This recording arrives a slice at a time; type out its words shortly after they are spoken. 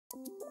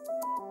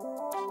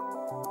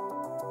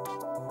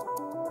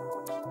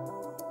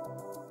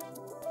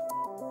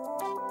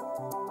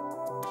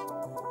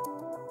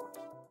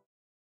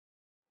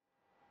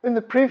In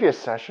the previous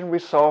session, we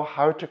saw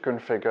how to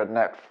configure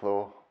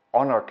Netflow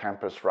on our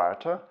campus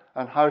router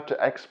and how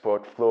to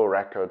export flow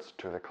records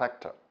to the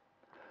collector.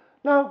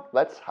 Now,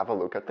 let's have a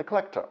look at the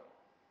collector.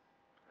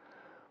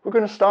 We're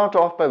going to start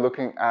off by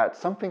looking at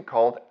something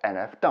called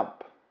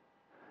Nfdump.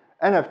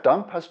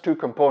 Nfdump has two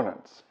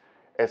components.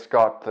 It's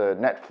got the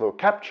Netflow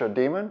capture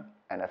daemon,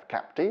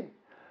 nfcapd,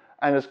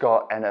 and it's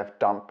got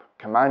Nfdump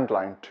command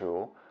line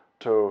tool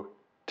to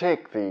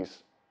take these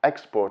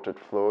exported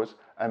flows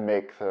and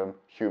make them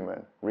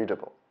human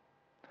readable.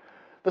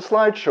 The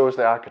slide shows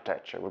the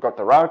architecture. We've got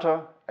the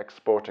router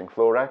exporting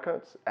flow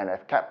records.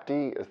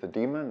 nfcapd is the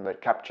daemon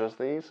that captures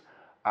these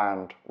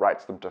and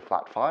writes them to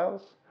flat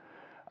files.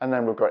 And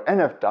then we've got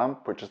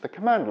Nfdump, which is the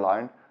command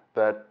line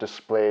that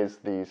displays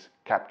these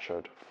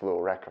captured flow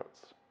records.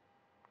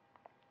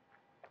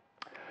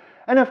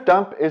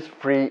 Nfdump is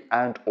free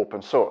and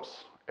open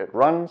source. It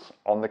runs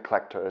on the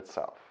collector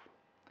itself.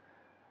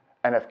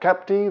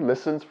 nfcapd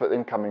listens for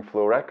incoming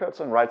flow records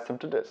and writes them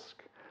to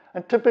disk.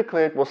 And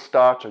typically it will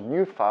start a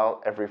new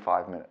file every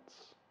 5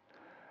 minutes.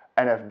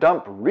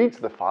 Nfdump reads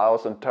the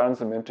files and turns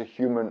them into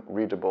human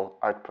readable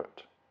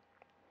output.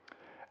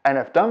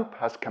 Nfdump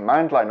has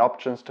command line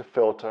options to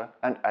filter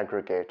and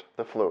aggregate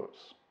the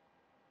flows.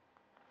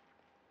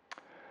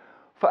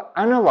 For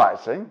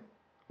analyzing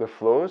the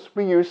flows,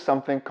 we use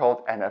something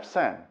called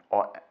NfSen,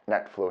 or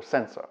Netflow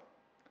Sensor.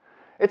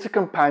 It's a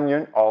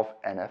companion of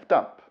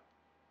Nfdump.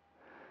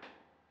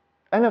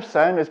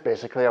 NfSen is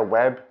basically a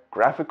web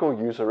graphical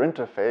user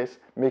interface,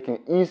 making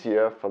it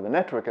easier for the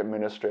network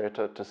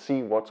administrator to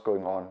see what's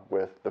going on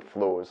with the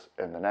flows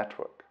in the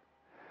network.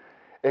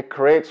 It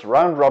creates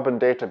round-robin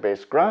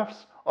database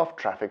graphs of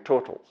traffic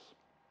totals.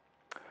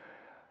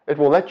 It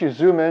will let you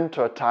zoom in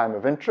to a time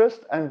of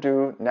interest and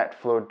do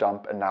Netflow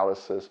dump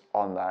analysis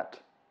on that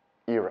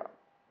era.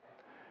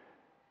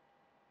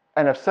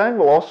 NfSen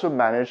will also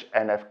manage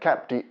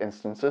nfcapd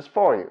instances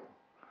for you.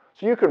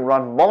 So you can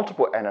run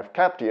multiple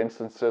nfcapd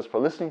instances for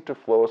listening to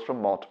flows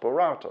from multiple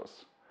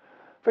routers.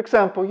 For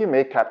example, you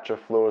may capture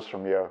flows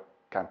from your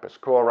campus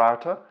core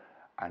router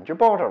and your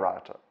border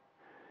router.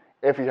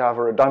 If you have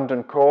a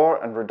redundant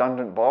core and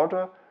redundant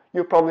border,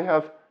 you'll probably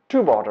have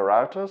 2 border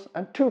routers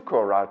and 2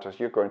 core routers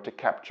you're going to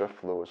capture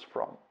flows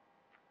from.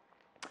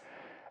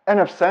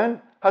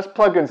 NfSen has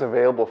plugins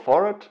available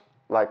for it,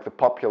 like the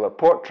popular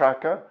port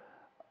tracker,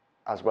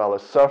 as well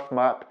as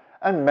SurfMap,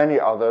 and many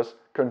others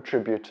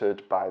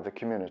contributed by the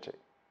community.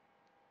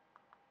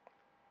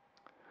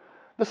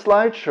 The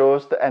slide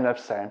shows the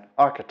NfSen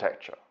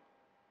architecture.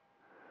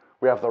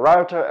 We have the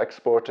router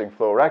exporting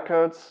flow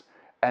records.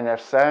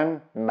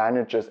 NfSen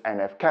manages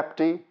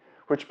nfcapd,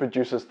 which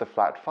produces the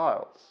flat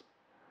files.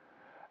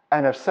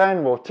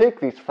 NfSen will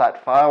take these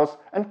flat files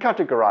and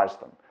categorize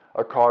them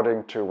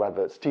according to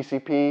whether it's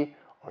TCP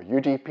or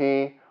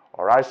UDP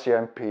or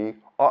ICMP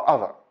or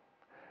other.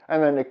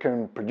 And then it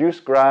can produce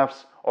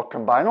graphs or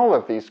combine all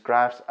of these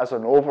graphs as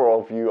an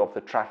overall view of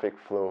the traffic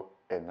flow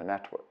in the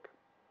network.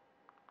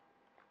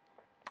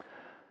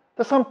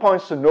 There's some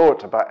points to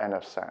note about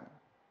NfSen.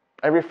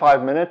 Every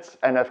 5 minutes,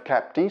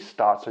 nfcapd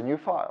starts a new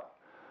file,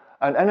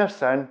 and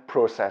NfSen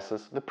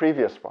processes the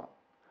previous one.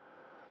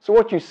 So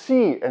what you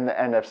see in the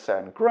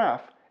NfSen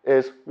graph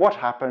is what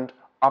happened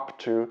up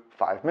to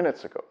 5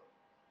 minutes ago.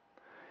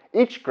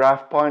 Each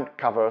graph point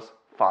covers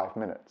 5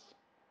 minutes.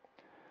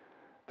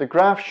 The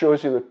graph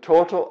shows you the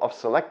total of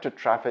selected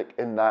traffic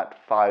in that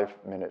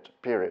 5-minute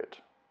period.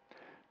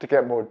 To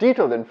get more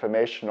detailed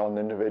information on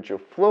the individual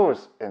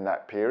flows in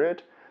that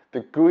period, the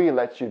GUI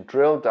lets you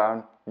drill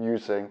down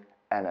using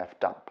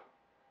Nfdump.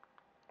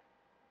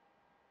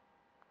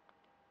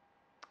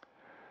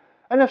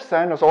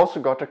 NfSen has also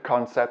got a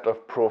concept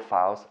of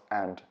profiles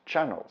and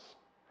channels.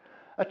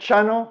 A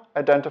channel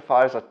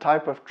identifies a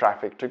type of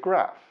traffic to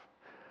graph,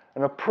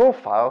 and a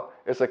profile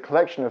is a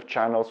collection of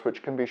channels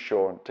which can be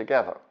shown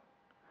together.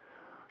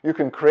 You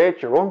can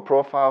create your own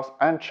profiles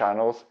and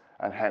channels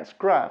and hence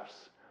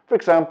graphs. For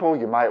example,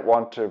 you might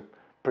want to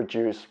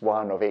produce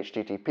one of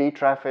HTTP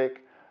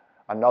traffic,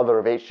 another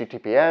of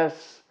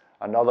HTTPS,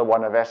 another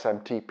one of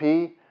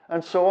SMTP,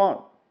 and so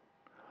on.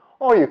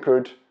 Or you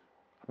could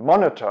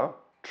monitor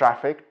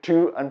traffic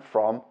to and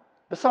from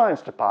the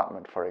science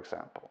department, for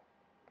example.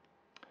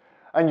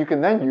 And you can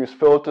then use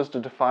filters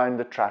to define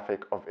the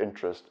traffic of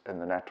interest in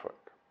the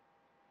network.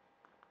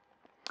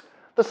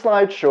 The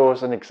slide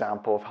shows an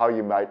example of how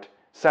you might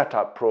set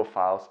up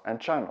profiles and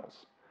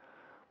channels.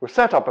 We've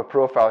set up a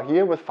profile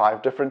here with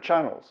 5 different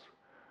channels.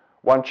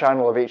 One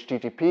channel of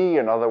HTTP,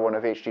 another one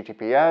of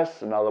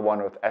HTTPS, another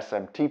one with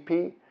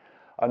SMTP,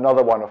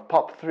 another one of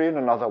POP3, and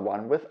another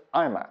one with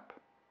IMAP.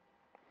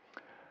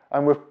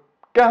 And we've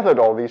gathered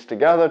all these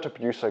together to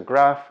produce a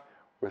graph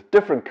with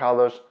different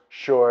colors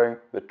showing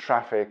the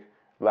traffic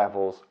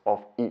levels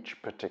of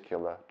each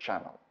particular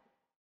channel.